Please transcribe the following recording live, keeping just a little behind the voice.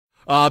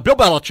Bill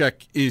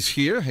Belichick is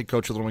here, head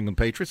coach of the New England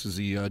Patriots, as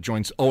he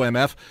joins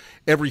OMF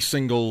every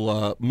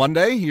single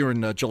Monday here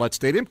in Gillette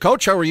Stadium.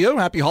 Coach, how are you?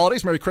 Happy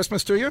holidays. Merry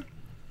Christmas to you.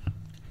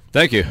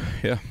 Thank you.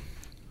 Yeah.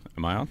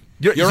 Am I on?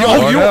 You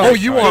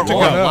are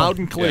loud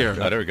and clear.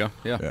 Yeah, there we go.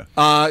 Yeah.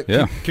 How's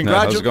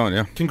it going?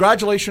 Yeah.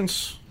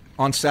 Congratulations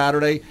on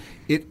Saturday.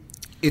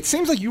 It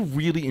seems like you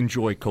really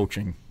enjoy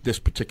coaching this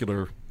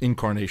particular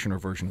incarnation or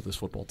version of this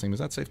football team. Is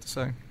that safe to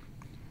say?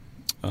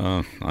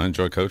 I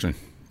enjoy coaching,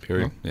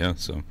 period. Yeah,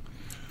 so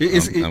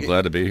I'm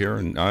glad to be here,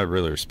 and I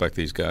really respect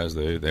these guys.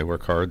 They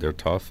work hard, they're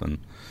tough, and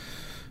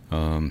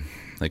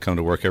they come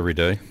to work every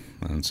day.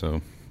 And so,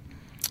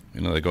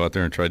 they go out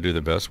there and try to do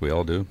their best. We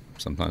all do.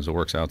 Sometimes it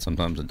works out,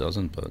 sometimes it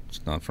doesn't, but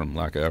it's not from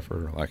lack of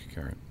effort or lack of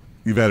care.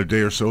 You've had a day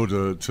or so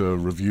to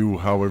review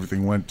how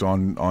everything went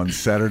on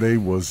Saturday.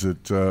 Was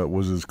it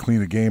as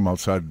clean a game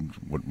outside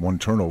one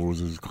turnover?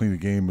 Was it as clean a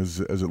game as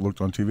it looked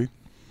on TV?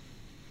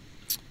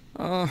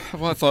 Well,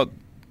 I thought,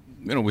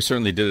 we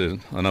certainly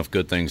did enough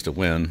good things to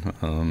win.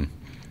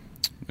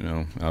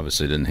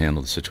 Obviously didn't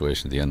handle the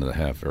situation at the end of the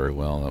half very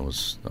well. That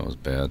was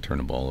bad. Turned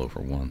the ball over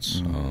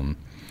once.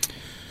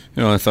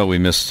 I thought we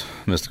missed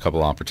a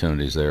couple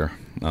opportunities there.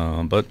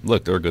 But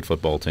look, they're a good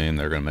football team.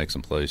 They're going to make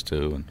some plays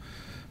too,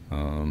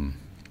 and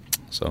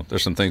so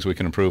there's some things we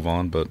can improve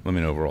on. But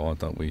overall, I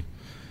thought we,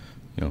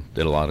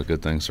 did a lot of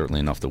good things. Certainly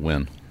enough to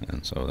win,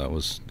 and so that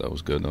was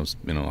good. That was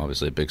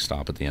obviously a big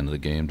stop at the end of the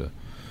game to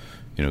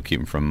keep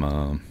them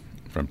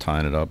from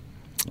tying it up.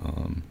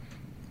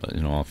 But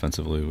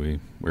offensively, we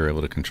were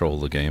able to control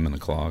the game and the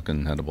clock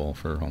and had the ball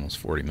for almost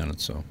 40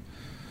 minutes. So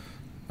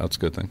that's a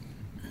good thing.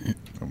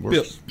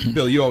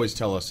 Bill, you always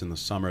tell us in the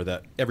summer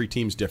that every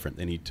team's different.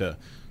 They need to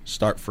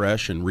start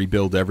fresh and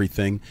rebuild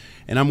everything.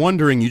 And I'm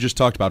wondering, you just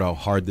talked about how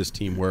hard this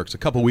team works. A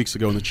couple weeks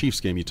ago in the Chiefs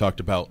game, you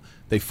talked about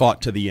they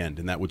fought to the end,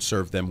 and that would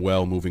serve them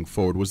well moving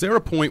forward. Was there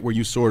a point where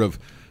you sort of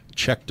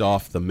checked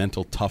off the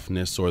mental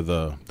toughness or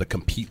the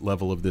compete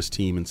level of this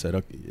team and said,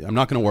 okay, I'm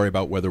not going to worry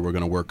about whether we're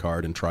going to work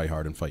hard and try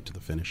hard and fight to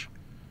the finish?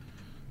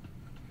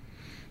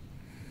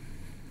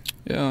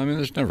 Yeah,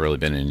 there's never really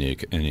been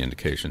any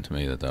indication to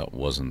me that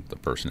wasn't the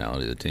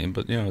personality of the team.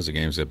 But, as the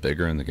games get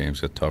bigger and the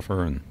games get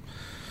tougher and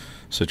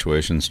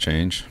situations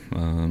change,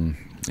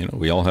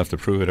 we all have to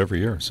prove it every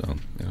year. So,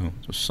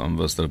 there's some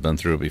of us that have been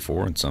through it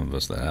before and some of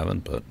us that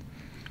haven't. But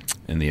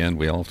in the end,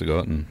 we all have to go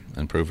out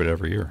and prove it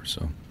every year.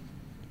 So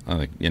I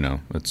think,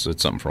 it's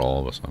something for all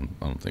of us.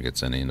 I don't think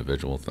it's any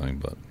individual thing.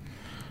 But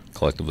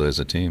collectively as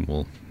a team,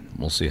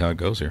 we'll see how it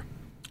goes here.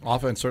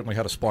 Offense certainly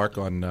had a spark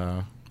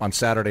on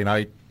Saturday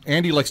night.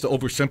 Andy likes to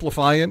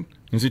oversimplify it.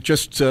 Is it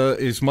just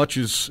as much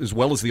as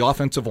well as the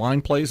offensive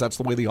line plays, that's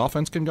the way the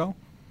offense can go?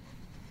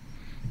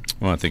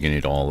 Well, I think you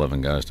need all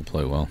 11 guys to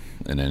play well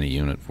in any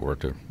unit for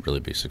it to really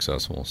be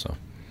successful. So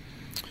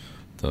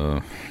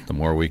the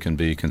more we can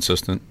be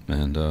consistent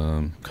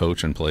and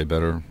coach and play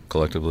better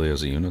collectively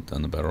as a unit,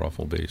 then the better off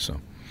we'll be. So,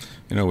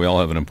 we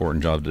all have an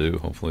important job to do.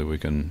 Hopefully we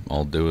can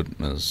all do it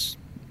as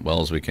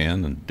well as we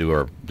can and do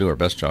our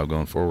best job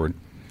going forward,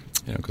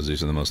 because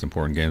these are the most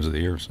important games of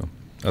the year. So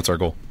that's our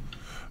goal.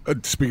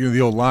 Speaking of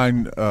the old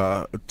line,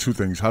 two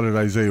things. How did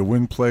Isaiah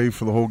Wynn play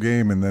for the whole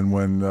game? And then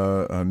when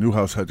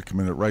Newhouse had to come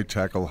in at right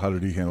tackle, how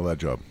did he handle that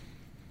job?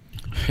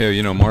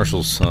 Yeah,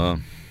 Marshall's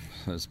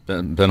has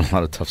been a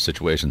lot of tough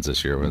situations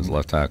this year with his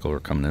left tackle or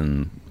coming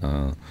in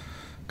kind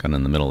of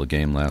in the middle of the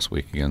game last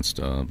week against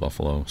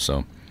Buffalo.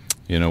 So,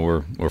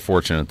 we're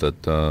fortunate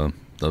that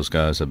those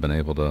guys have been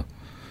able to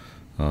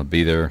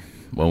be there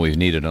when we've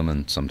needed them,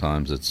 and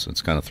sometimes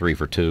it's kind of 3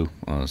 for 2.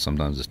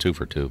 Sometimes it's 2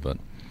 for 2, but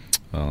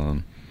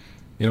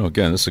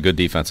again, this is a good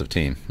defensive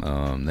team.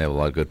 They have a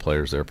lot of good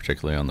players there,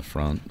 particularly on the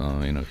front.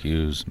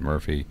 Hughes,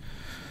 Murphy,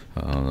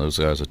 those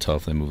guys are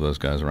tough. They move those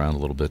guys around a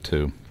little bit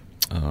too.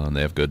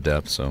 They have good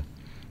depth. So,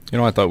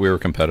 I thought we were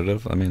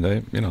competitive.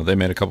 They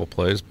made a couple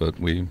plays, but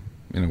we,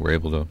 were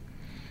able to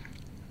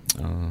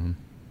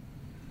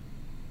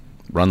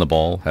run the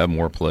ball, have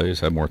more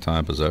plays, have more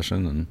time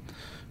possession, and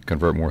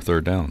convert more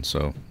third down.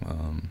 So,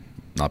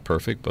 not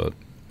perfect, but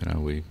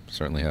we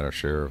certainly had our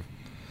share of,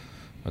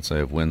 I'd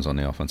say, of wins on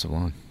the offensive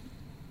line.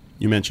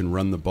 You mentioned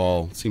run the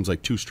ball. It seems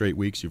like 2 straight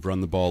weeks you've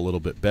run the ball a little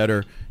bit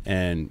better.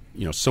 And,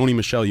 Sony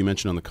Michel, you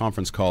mentioned on the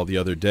conference call the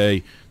other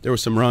day, there were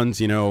some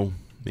runs,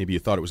 maybe you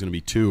thought it was going to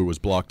be 2 or was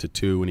blocked to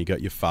 2, and he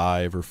got you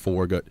 5 or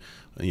 4, got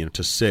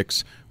to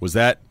 6. Was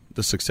that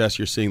the success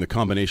you're seeing, the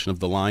combination of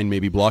the line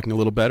maybe blocking a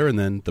little better and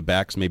then the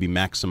backs maybe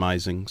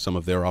maximizing some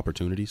of their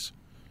opportunities?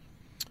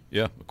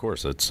 Yeah, of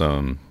course. It's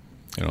a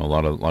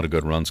lot of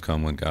good runs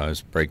come when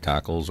guys break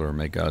tackles or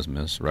make guys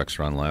miss. Rex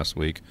run last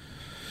week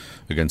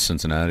against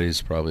Cincinnati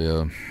is probably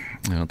a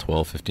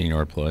 12,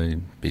 15-yard play,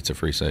 beats a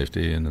free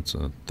safety, and it's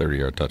a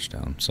 30-yard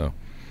touchdown. So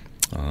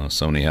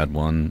Sony had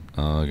one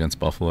against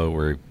Buffalo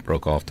where he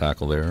broke off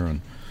tackle there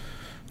and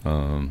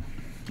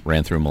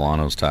ran through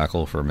Milano's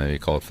tackle for maybe,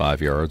 call it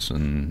 5 yards,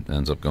 and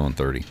ends up going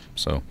 30.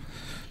 So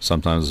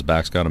sometimes the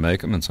backs got to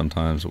make them, and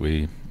sometimes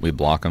we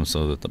block them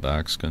so that the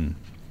backs can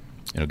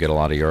get a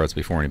lot of yards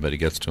before anybody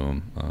gets to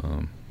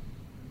them,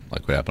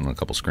 like what happened on a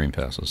couple screen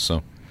passes.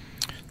 So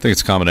think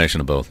it's a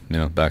combination of both.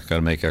 Back got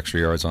to make extra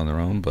yards on their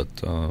own, but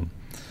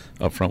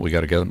up front we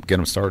got to get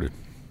them started.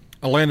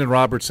 Landon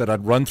Roberts said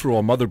I'd run through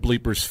a mother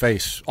bleeper's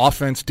face.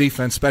 Offense,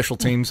 defense, special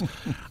teams.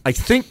 I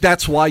think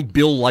that's why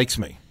Bill likes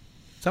me.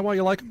 Is that why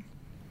you like him?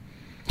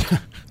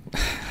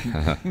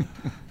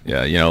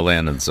 Yeah,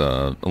 Landon's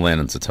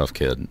a tough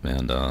kid,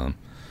 and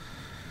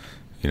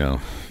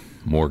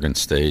Morgan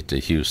State to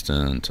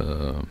Houston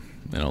to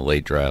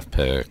late draft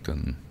pick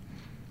and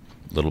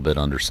a little bit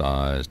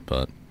undersized,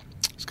 but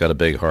he's got a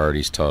big heart.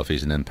 He's tough.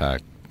 He's an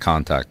impact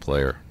contact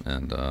player,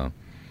 and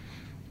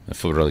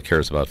if he really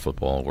cares about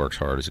football, works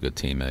hard. He's a good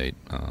teammate.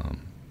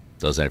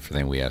 Does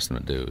everything we asked him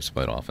to do,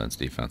 despite offense,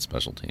 defense,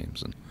 special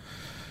teams, and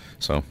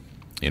so.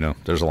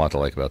 There's a lot to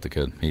like about the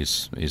kid.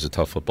 He's a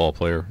tough football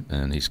player,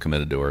 and he's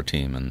committed to our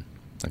team, and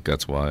I think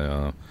that's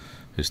why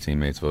his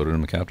teammates voted him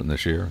the captain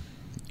this year.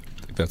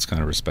 I think that's the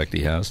kind of respect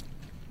he has,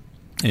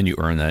 and you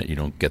earn that. You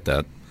don't get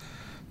that.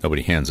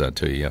 Nobody hands that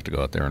to you. You have to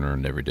go out there and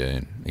earn it every day,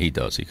 and he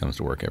does. He comes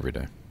to work every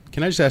day.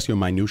 Can I just ask you a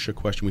minutia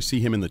question? We see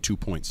him in the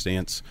 2-point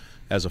stance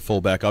as a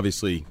fullback.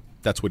 Obviously,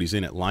 that's what he's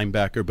in at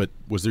linebacker, but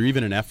was there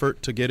even an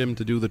effort to get him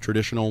to do the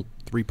traditional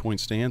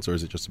 3-point stance, or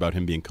is it just about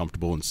him being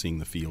comfortable and seeing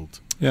the field?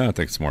 Yeah, I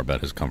think it's more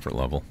about his comfort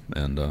level.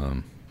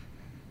 And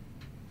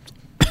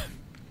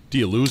do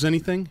you lose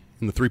anything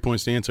in the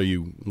 3-point stance? Are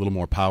you a little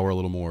more power, a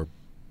little more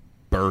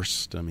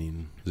burst? I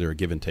mean, is there a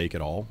give and take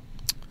at all?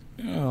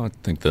 I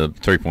think the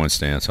 3-point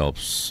stance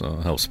helps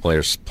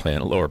players play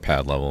at a lower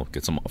pad level,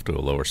 gets them off to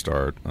a lower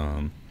start.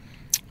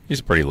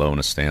 He's pretty low in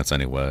his stance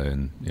anyway,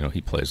 and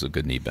he plays a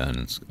good knee bend.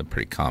 And it's a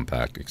pretty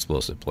compact,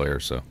 explosive player,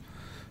 so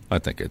I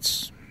think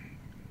it's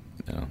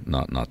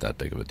not that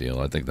big of a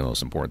deal. I think the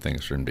most important thing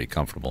is for him to be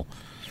comfortable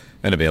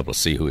and to be able to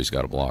see who he's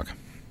got to block.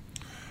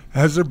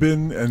 Has there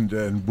been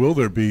and will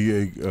there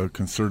be a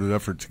concerted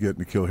effort to get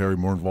N'Keal Harry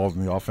more involved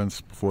in the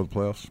offense before the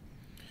playoffs?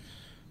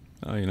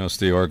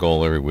 Steve, our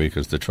goal every week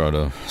is to try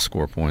to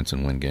score points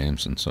and win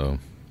games, and so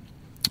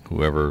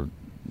whoever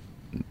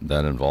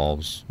that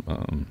involves,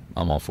 I'm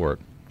all for it.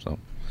 So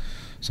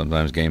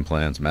sometimes game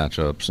plans,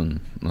 matchups,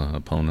 and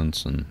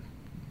opponents and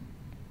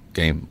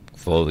game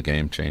flow of the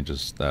game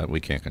changes that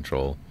we can't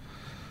control.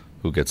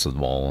 Who gets the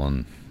ball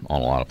on a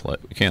lot of play?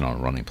 We can on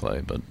a running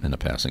play, but in a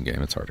passing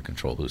game, it's hard to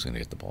control who's going to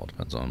get the ball. It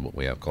depends on what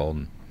we have called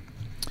and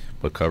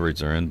what coverage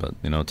they're in. But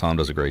Tom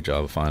does a great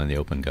job of finding the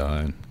open guy.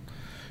 And,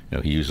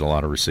 he used a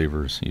lot of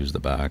receivers. He used the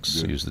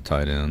backs. He used the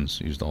tight ends.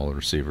 He used all the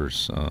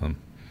receivers.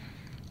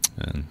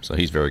 And so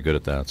he's very good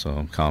at that. So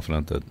I'm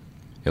confident that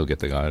he'll get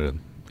the guy to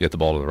get the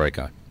ball to the right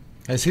guy.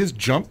 Has his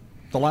jump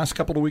the last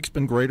couple of weeks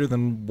been greater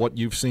than what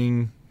you've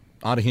seen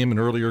out of him in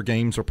earlier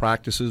games or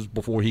practices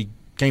before he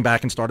came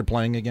back and started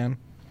playing again?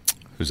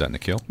 Who's that,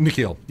 N'Keal?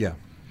 N'Keal, yeah.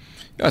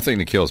 I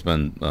think N'Keal's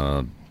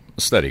been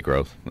steady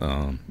growth.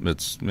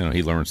 It's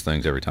he learns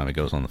things every time he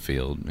goes on the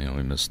field.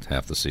 We missed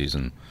half the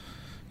season,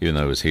 even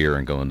though he was here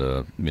and going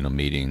to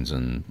meetings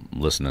and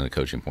listening to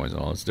coaching points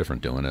and all. It's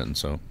different doing it, and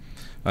so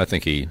I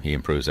think he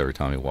improves every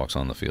time he walks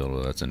on the field,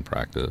 whether that's in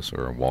practice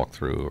or a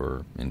walkthrough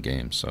or in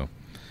games. So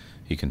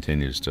he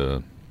continues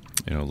to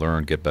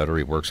learn, get better.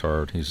 He works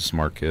hard. He's a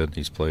smart kid.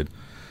 He's played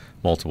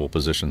multiple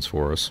positions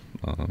for us.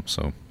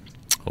 So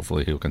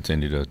hopefully he'll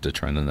continue to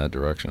trend in that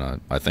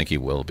direction. I think he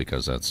will,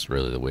 because that's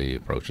really the way he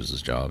approaches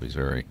his job. He's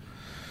very,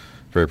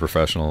 very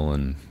professional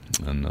and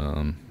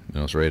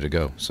is ready to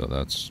go. So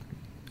that's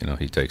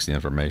he takes the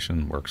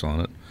information, works on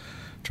it,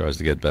 tries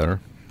to get better.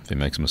 If he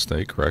makes a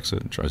mistake, corrects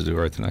it, and tries to do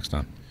it right the next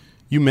time.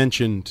 You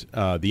mentioned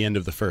the end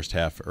of the first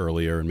half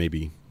earlier, and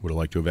maybe would have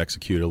liked to have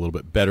executed a little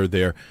bit better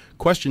there.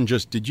 Question: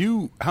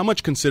 how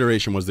much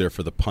consideration was there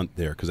for the punt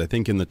there? Because I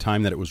think in the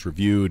time that it was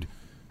reviewed,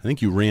 I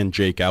think you ran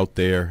Jake out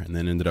there and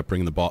then ended up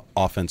bringing the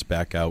offense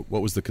back out.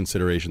 What was the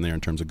consideration there in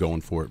terms of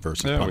going for it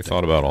versus punting? We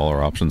thought about all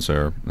our options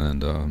there,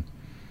 and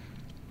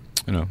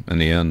in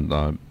the end,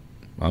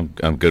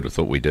 I'm good with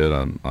what we did.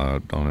 I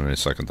don't have any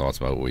second thoughts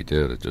about what we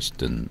did. It just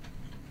didn't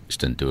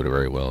do it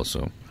very well.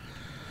 So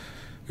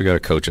we got to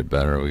coach it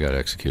better. We got to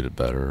execute it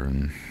better,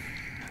 and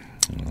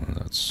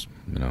that's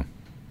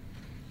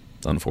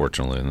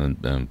unfortunately, and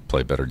then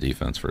play better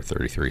defense for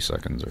 33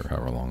 seconds or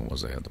however long it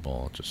was they had the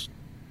ball.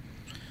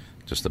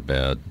 Just a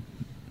bad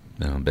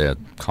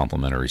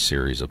complementary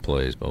series of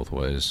plays both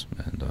ways,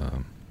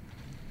 and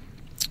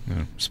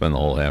spend the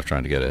whole half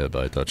trying to get ahead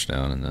by a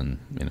touchdown and then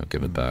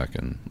give it back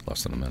in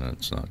less than a minute.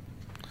 It's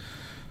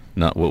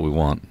not what we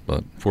want,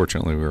 but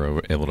fortunately we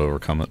were able to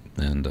overcome it,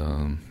 and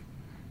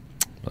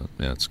but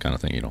yeah, it's the kind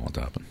of thing you don't want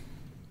to happen.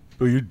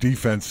 Well, your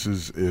defense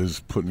is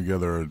putting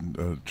together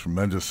a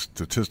tremendous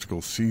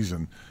statistical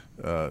season.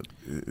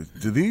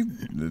 Did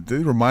they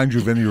remind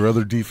you of any of your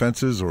other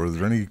defenses, or are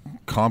there any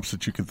comps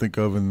that you can think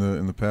of in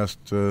the past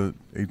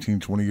 18,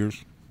 20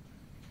 years?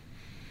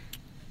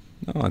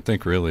 No, I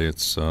think really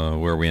it's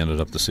where we ended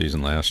up the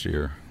season last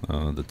year,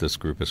 that this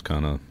group is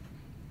kind of,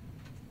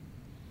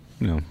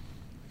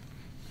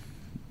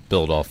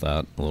 build off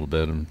that a little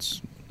bit. And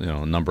it's,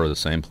 a number of the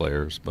same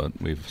players, but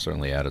we've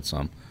certainly added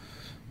some.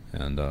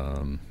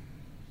 And,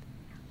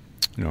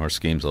 our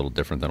scheme's a little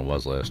different than it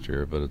was last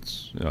year, but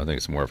it's I think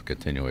it's more of a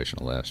continuation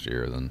of last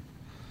year than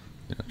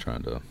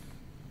trying to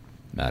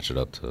match it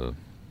up to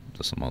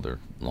some other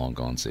long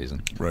gone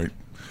season. Right.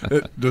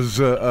 Does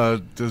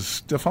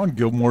Stephon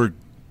Gilmore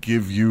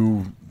give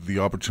you the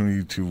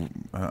opportunity to,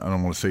 I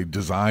don't want to say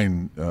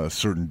design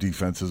certain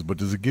defenses, but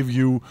does it give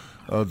you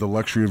the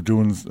luxury of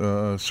doing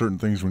certain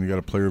things when you got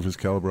a player of his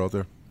caliber out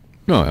there?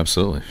 No,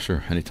 absolutely,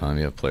 sure. Anytime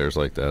you have players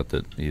like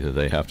that either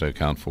they have to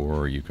account for,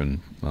 or you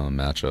can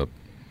match up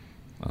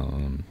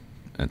and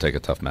take a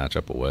tough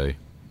matchup away,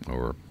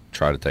 or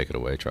try to take it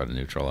away, try to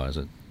neutralize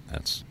it.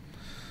 That's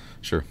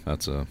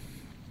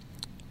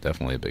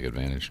definitely a big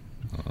advantage.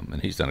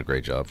 And he's done a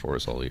great job for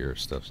us all year.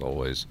 Steph's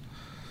always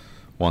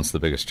wants the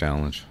biggest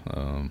challenge,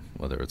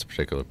 whether it's a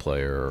particular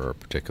player or a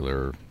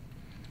particular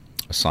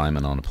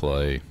assignment on a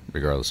play,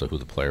 regardless of who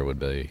the player would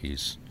be.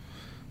 He's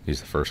the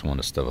first one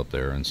to step up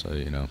there and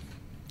say,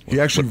 he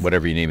actually,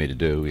 whatever you need me to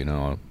do,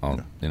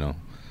 I'll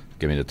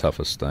give me the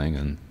toughest thing,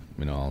 and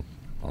I'll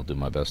do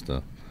my best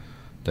to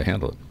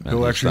handle it. And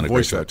he'll actually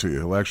voice that to you.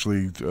 He'll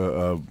actually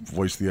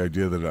voice the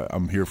idea that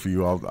I'm here for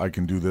you. I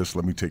can do this.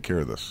 Let me take care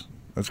of this.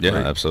 That's great. Yeah,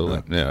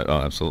 absolutely. Yeah,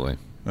 absolutely.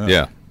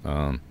 Yeah.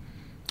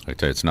 I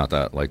tell you, it's not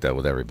that like that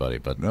with everybody,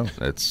 but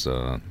it's.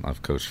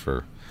 I've coached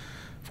for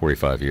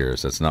 45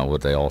 years. That's not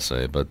what they all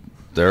say, but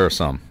there are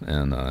some,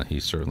 and he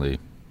certainly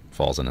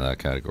falls into that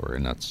category,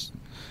 and that's.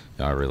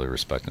 I really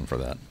respect him for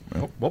that.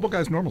 What will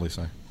guys normally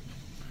say?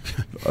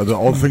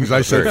 All the things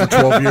I said for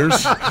 12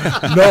 years.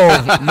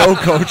 No,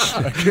 Coach.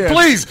 I can't.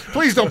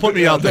 Please don't put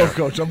me out there. No,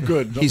 Coach. I'm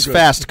good. He's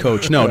fast,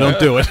 Coach. No, don't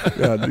do it.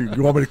 Yeah,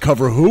 you want me to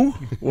cover who?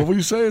 What were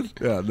you saying?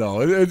 Yeah,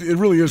 no. It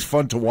really is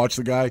fun to watch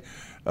the guy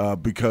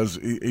because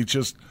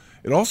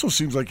it also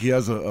seems like he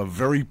has a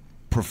very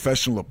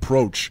professional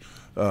approach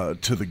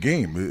to the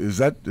game. Is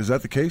that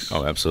the case?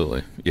 Oh,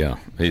 absolutely. Yeah,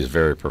 he's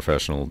very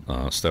professional.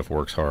 Steph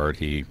works hard.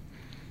 He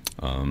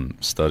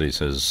studies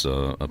his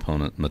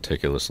opponent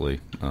meticulously,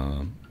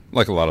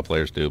 like a lot of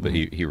players do. But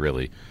he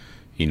really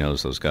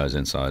knows those guys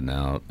inside and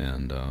out,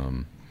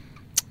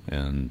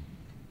 and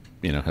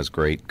has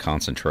great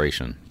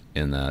concentration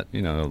in that. A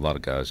lot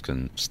of guys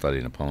can study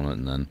an opponent,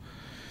 and then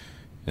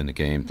in the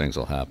game things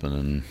will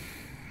happen,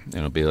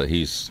 and be like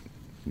he's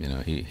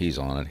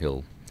on it.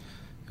 He'll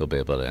be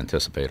able to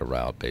anticipate a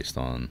route based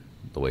on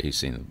the way he's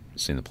seen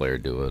the player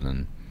do it,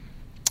 and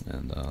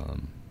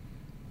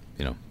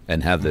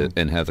have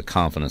the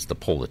confidence to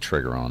pull the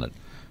trigger on it.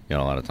 A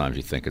lot of times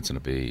you think it's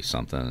going to be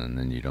something, and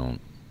then you don't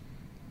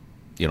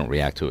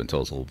react to it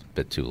until it's a little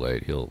bit too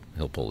late. He'll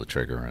pull the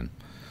trigger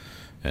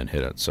and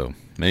hit it. So,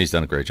 he's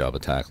done a great job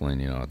of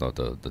tackling. I thought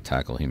the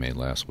tackle he made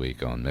last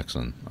week on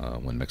Mixon,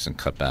 when Mixon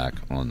cut back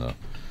on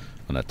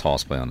that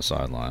toss play on the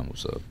sideline,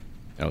 was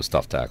a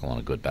tough tackle on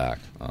a good back.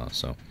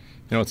 So,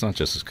 it's not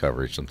just his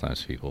coverage.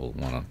 Sometimes people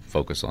want to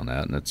focus on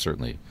that, and it's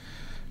certainly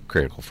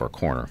critical for a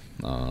corner.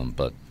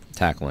 But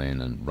tackling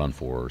and run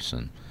force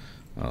and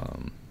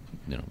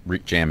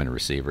jamming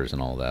receivers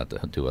and all that to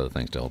do other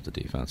things to help the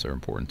defense are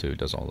important too. He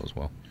does all those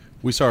well.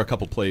 We saw a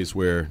couple plays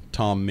where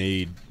Tom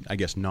made, I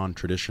guess,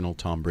 non-traditional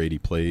Tom Brady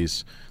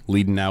plays,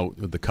 leading out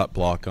with the cut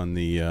block on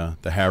the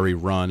Harry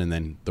run, and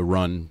then the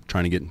run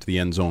trying to get into the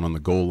end zone on the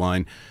goal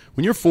line.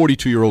 When your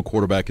 42-year-old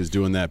quarterback is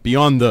doing that,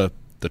 beyond the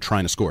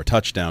trying to score a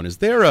touchdown, is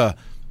there a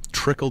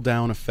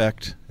trickle-down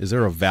effect? Is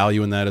there a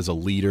value in that as a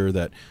leader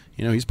that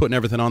he's putting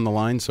everything on the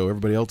line so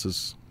everybody else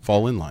is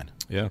fall in line?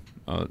 Yeah,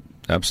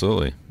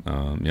 absolutely.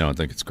 I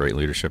think it's great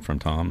leadership from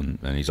Tom,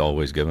 and he's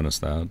always given us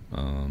that.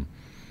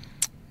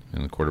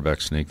 The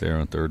quarterback sneak there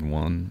on 3rd and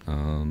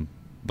 1.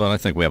 But I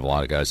think we have a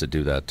lot of guys that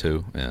do that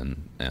too,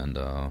 and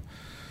I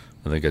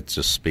think it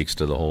just speaks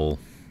to the whole,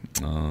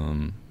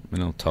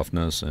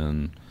 toughness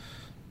and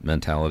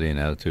mentality and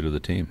attitude of the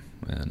team.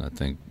 And I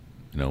think,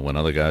 when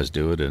other guys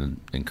do it, and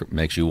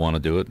makes you want to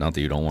do it. Not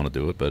that you don't want to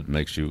do it, but it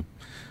makes you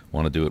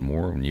want to do it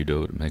more. When you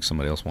do it, it makes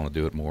somebody else want to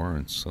do it more.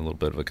 And it's a little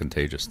bit of a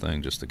contagious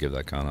thing just to give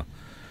that kind of,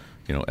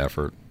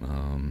 effort.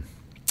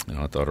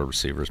 I thought our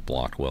receivers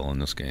blocked well in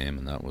this game,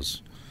 and that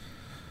was,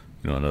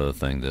 another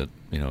thing that,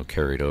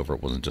 carried over.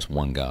 It wasn't just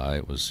one guy.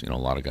 It was, a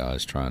lot of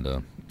guys trying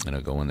to,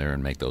 go in there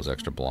and make those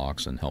extra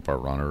blocks and help our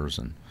runners.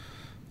 And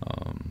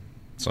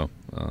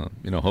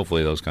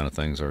hopefully those kind of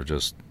things are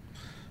just,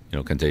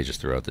 contagious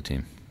throughout the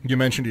team. You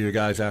mentioned to your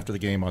guys after the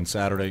game on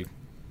Saturday,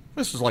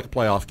 this is like a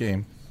playoff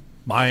game.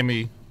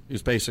 Miami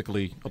is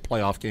basically a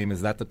playoff game.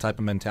 Is that the type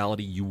of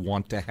mentality you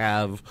want to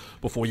have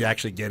before you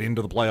actually get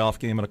into the playoff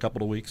game in a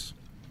couple of weeks?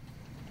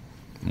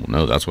 Well,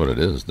 no, that's what it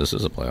is. This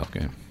is a playoff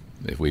game.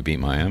 If we beat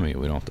Miami,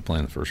 we don't have to play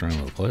in the first round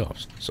of the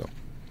playoffs. So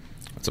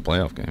it's a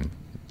playoff game.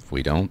 If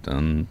we don't,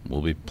 then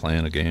we'll be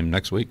playing a game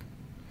next week.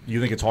 You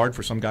think it's hard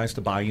for some guys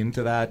to buy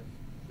into that?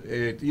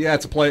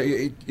 It's a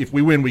play. If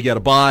we win, we get a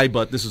bye,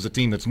 but this is a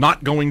team that's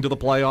not going to the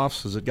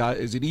playoffs.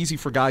 Is it easy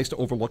for guys to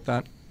overlook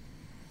that?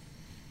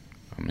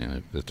 I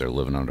mean, if they're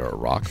living under a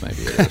rock, maybe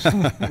it is.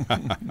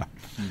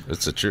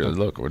 It's the truth.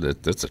 Look,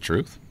 it's the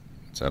truth.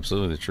 It's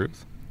absolutely the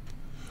truth.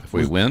 If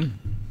we win,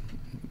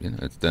 then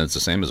it's the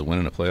same as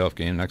winning a playoff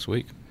game next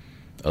week.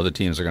 other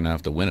teams are going to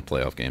have to win a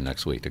playoff game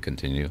next week to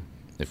continue.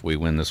 If we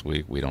win this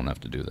week, we don't have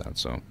to do that.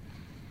 So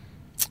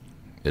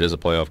it is a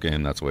playoff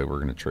game. That's the way we're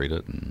going to treat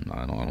it, and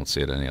I don't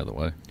see it any other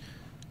way.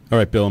 All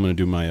right, Bill, I'm going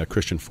to do my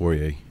Christian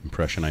Fourier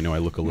impression. I know I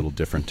look a little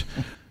different.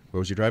 What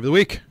was your drive of the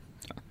week?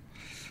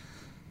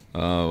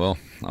 Well,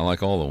 I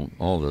like all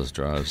those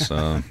drives.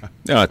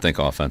 I think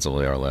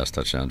offensively, our last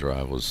touchdown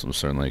drive was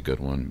certainly a good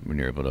one when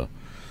you're able to,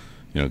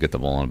 get the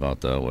ball on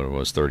about the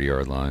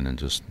 30-yard line and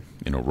just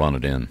run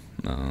it in.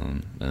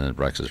 And then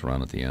Rex's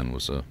run at the end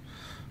was a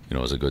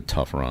good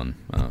tough run.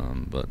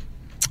 But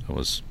it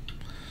was,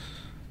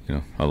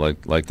 I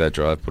like that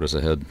drive. Put us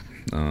ahead.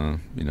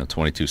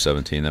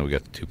 22-17. Then we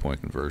got the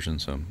 2-point conversion.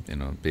 So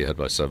be ahead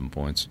by 7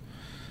 points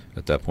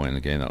at that point in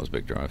the game. That was a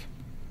big drive.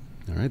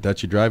 All right,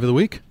 that's your drive of the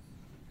week.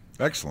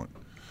 Excellent.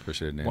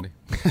 Appreciate it, Andy.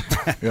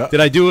 Yeah. Did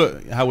I do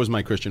how was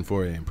my Christian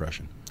Fourier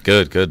impression?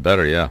 Good,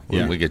 better, yeah.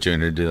 Yeah. We get you in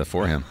to do that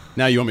for him.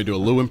 Now you want me to do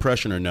a Lou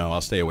impression or no?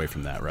 I'll stay away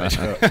from that, right?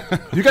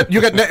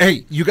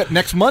 You got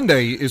next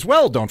Monday as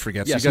well. Don't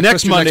forget. Yes, so you got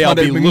next Christian Monday I'll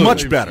be Lou.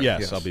 much better.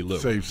 Yes, I'll be Lou.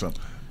 Save some.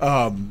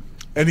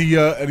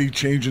 Any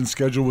change in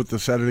schedule with the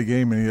Saturday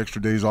game? Any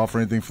extra days off or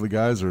anything for the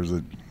guys, or is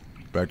it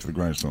back to the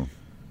grindstone?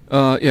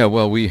 Yeah.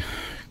 Well, we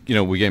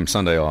gave him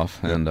Sunday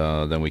off, and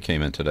then we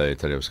came in today.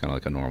 Today was kind of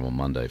like a normal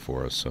Monday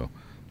for us, so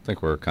I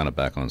think we're kind of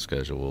back on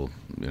schedule.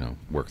 We'll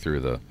work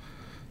through the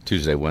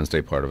Tuesday,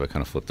 Wednesday part of it,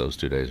 kind of flip those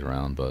 2 days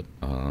around. But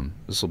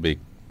this will be,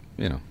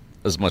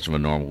 as much of a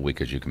normal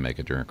week as you can make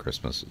it during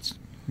Christmas. It's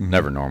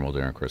never normal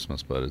during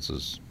Christmas, but it's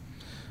as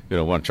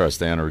want to try to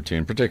stay on a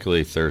routine,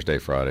 particularly Thursday,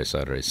 Friday,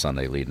 Saturday,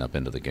 Sunday leading up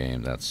into the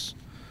game. That's,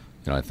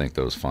 I think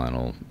those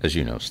final, as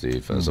you know,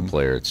 Steve, as a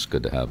player, it's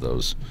good to have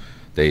those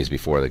days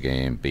before the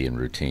game be in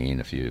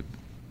routine. If you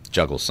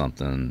juggle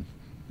something,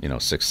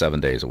 6-7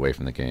 days away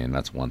from the game,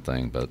 that's one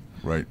thing, but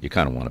right. You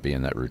kind of want to be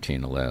in that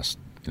routine the last,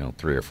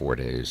 3 or 4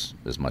 days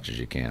as much as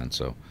you can.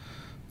 So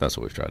that's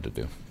what we've tried to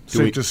do.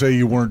 Safe to say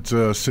you weren't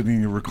sitting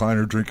in your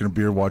recliner drinking a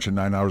beer watching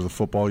 9 hours of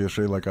football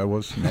yesterday like I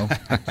was? No?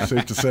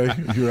 Safe to say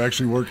you were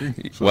actually working?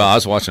 So. Well, I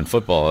was watching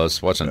football. I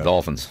was watching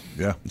Dolphins.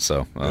 Yeah.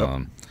 So,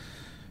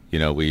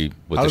 Yep.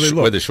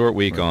 with the short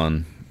week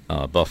on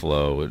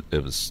Buffalo,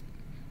 it was,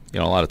 a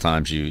lot of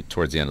times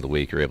towards the end of the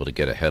week, you're able to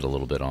get ahead a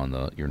little bit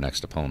on your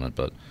next opponent.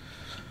 But,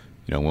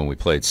 when we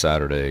played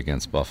Saturday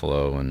against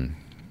Buffalo and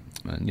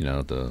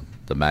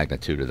the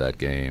magnitude of that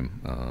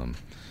game,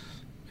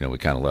 we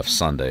kind of left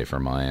Sunday for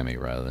Miami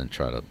rather than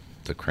try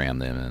to cram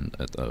them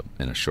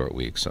in a short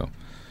week. So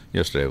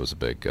yesterday was a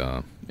big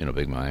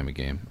Miami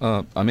game.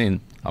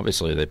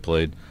 Obviously they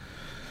played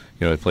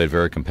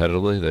very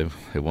competitively.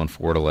 They won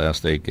 4 of the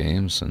last 8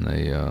 games, and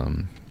they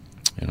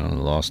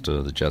lost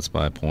to the Jets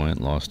by a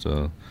point, lost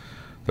to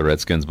the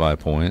Redskins by a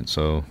point.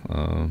 So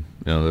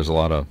there's a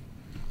lot of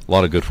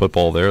good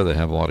football there. They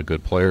have a lot of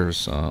good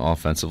players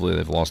offensively.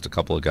 They've lost a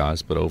couple of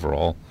guys, but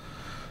overall,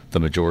 the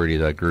majority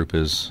of that group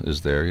is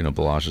there.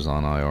 Balazs is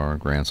on IR,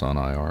 Grant's on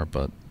IR,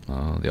 but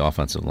the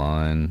offensive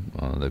line,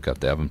 they've got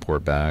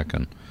Davenport back,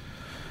 and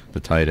the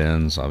tight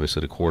ends, obviously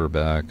the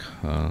quarterback,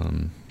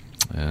 and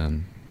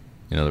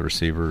the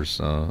receivers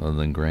other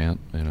than Grant.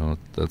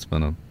 That's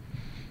been a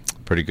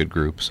pretty good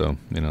group. So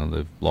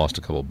they've lost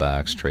a couple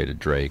backs, traded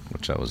Drake,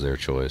 which that was their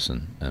choice,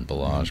 and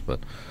Balazs, but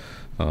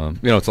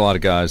it's a lot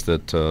of guys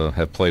that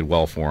have played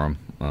well for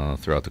them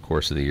throughout the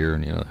course of the year,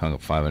 and hung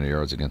up 500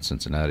 yards against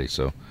Cincinnati.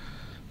 So.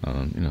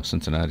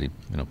 Cincinnati,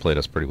 played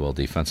us pretty well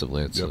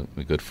defensively. It's a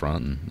good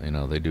front,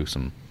 and they do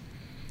some.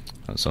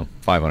 So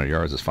 500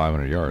 yards is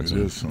 500 yards. It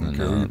is. I don't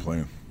care who you're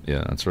playing.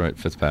 Yeah, that's right.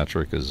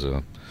 Fitzpatrick is,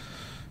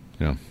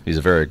 he's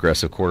a very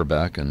aggressive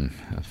quarterback, and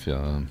if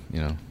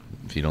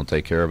you don't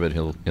take care of it,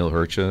 he'll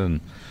hurt you.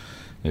 And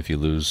if you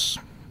lose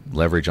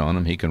leverage on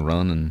him, he can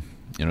run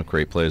and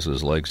create plays with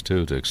his legs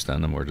too to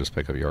extend them or just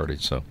pick up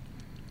yardage. So,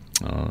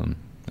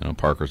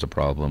 Parker's a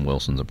problem.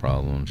 Wilson's a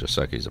problem.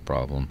 Jasecki's a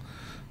problem.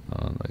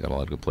 They got a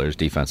lot of good players.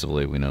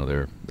 Defensively, we know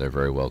they're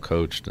very well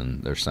coached,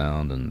 and they're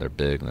sound, and they're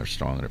big, and they're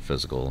strong, and they're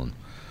physical,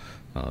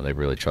 and they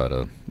really try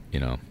to,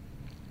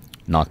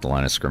 knock the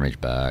line of scrimmage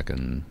back,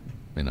 and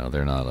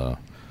they're not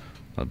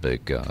a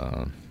big,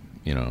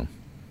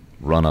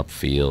 run up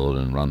field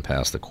and run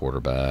past the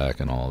quarterback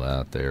and all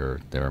that.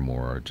 They're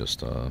more just,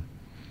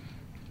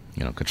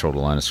 control the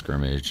line of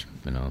scrimmage.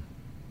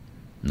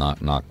 Knock.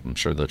 I'm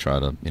sure they'll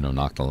try to,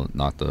 knock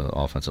the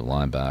offensive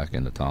line back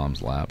into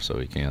Tom's lap so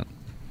he can't.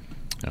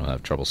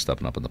 Have trouble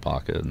stepping up in the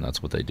pocket, and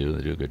that's what they do.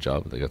 They do a good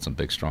job. They got some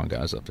big, strong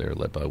guys up there,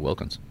 led by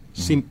Wilkins.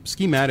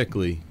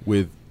 Schematically,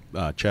 with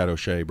Chad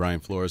O'Shea,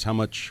 Brian Flores, how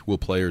much will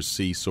players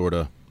see sort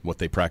of what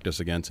they practice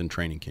against in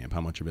training camp?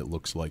 How much of it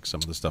looks like some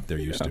of the stuff they're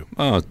used to?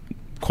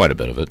 Quite a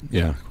bit of it.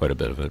 Yeah, quite a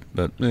bit of it.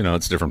 But,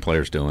 it's different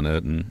players doing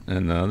it,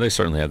 and they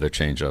certainly have their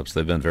change-ups.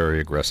 They've been very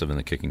aggressive in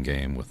the kicking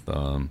game with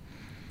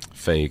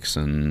fakes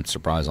and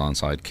surprise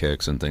onside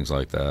kicks and things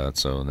like that.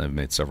 So they've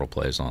made several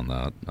plays on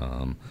that.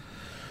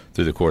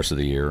 Through the course of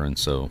the year, and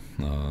so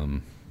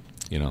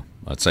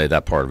I'd say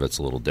that part of it's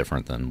a little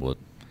different than what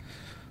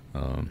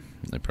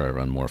they probably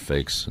run more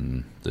fakes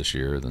this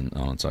year than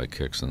onside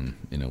kicks than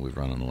we've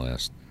run in the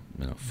last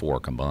 4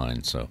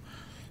 combined. So,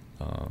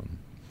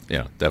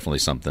 definitely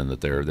something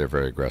that they're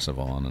very aggressive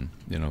on.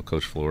 And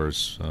Coach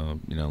Flores,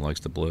 likes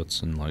to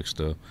blitz and likes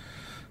to,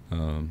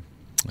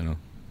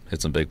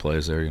 hit some big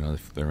plays there.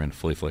 They're in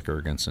flea flicker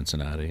against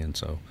Cincinnati, and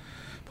so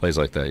plays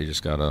like that, you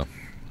just gotta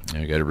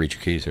reach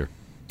your keys here.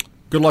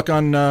 Good luck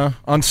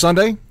on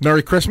Sunday.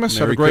 Merry Christmas.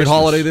 Have a great Christmas.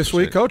 holiday this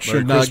week, Coach. Merry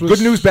And, Christmas.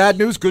 good news, bad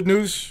news. Good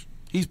news.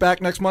 He's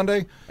back next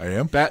Monday. I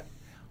am?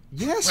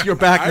 Yes, you're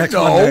back I next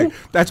know. Monday.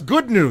 That's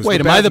good news. Wait,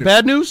 am I the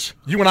bad news?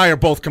 You and I are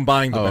both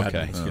combining the Oh, bad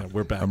okay. news. Yeah,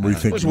 we're back. I'm There's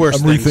rethinking. worse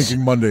I'm things.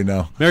 rethinking Monday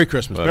now. Merry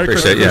Christmas. Well, Merry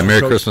appreciate Christmas,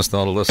 Merry Coach. Christmas to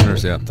all the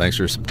listeners. Yeah, thanks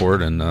for your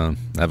support, and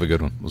have a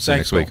good one. We'll see you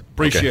Thanks, next week. Bill.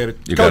 Appreciate Okay.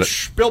 it. You got it.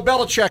 Coach Bill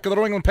Belichick of the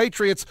New England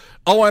Patriots,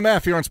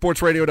 OMF here on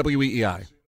Sports Radio WEEI.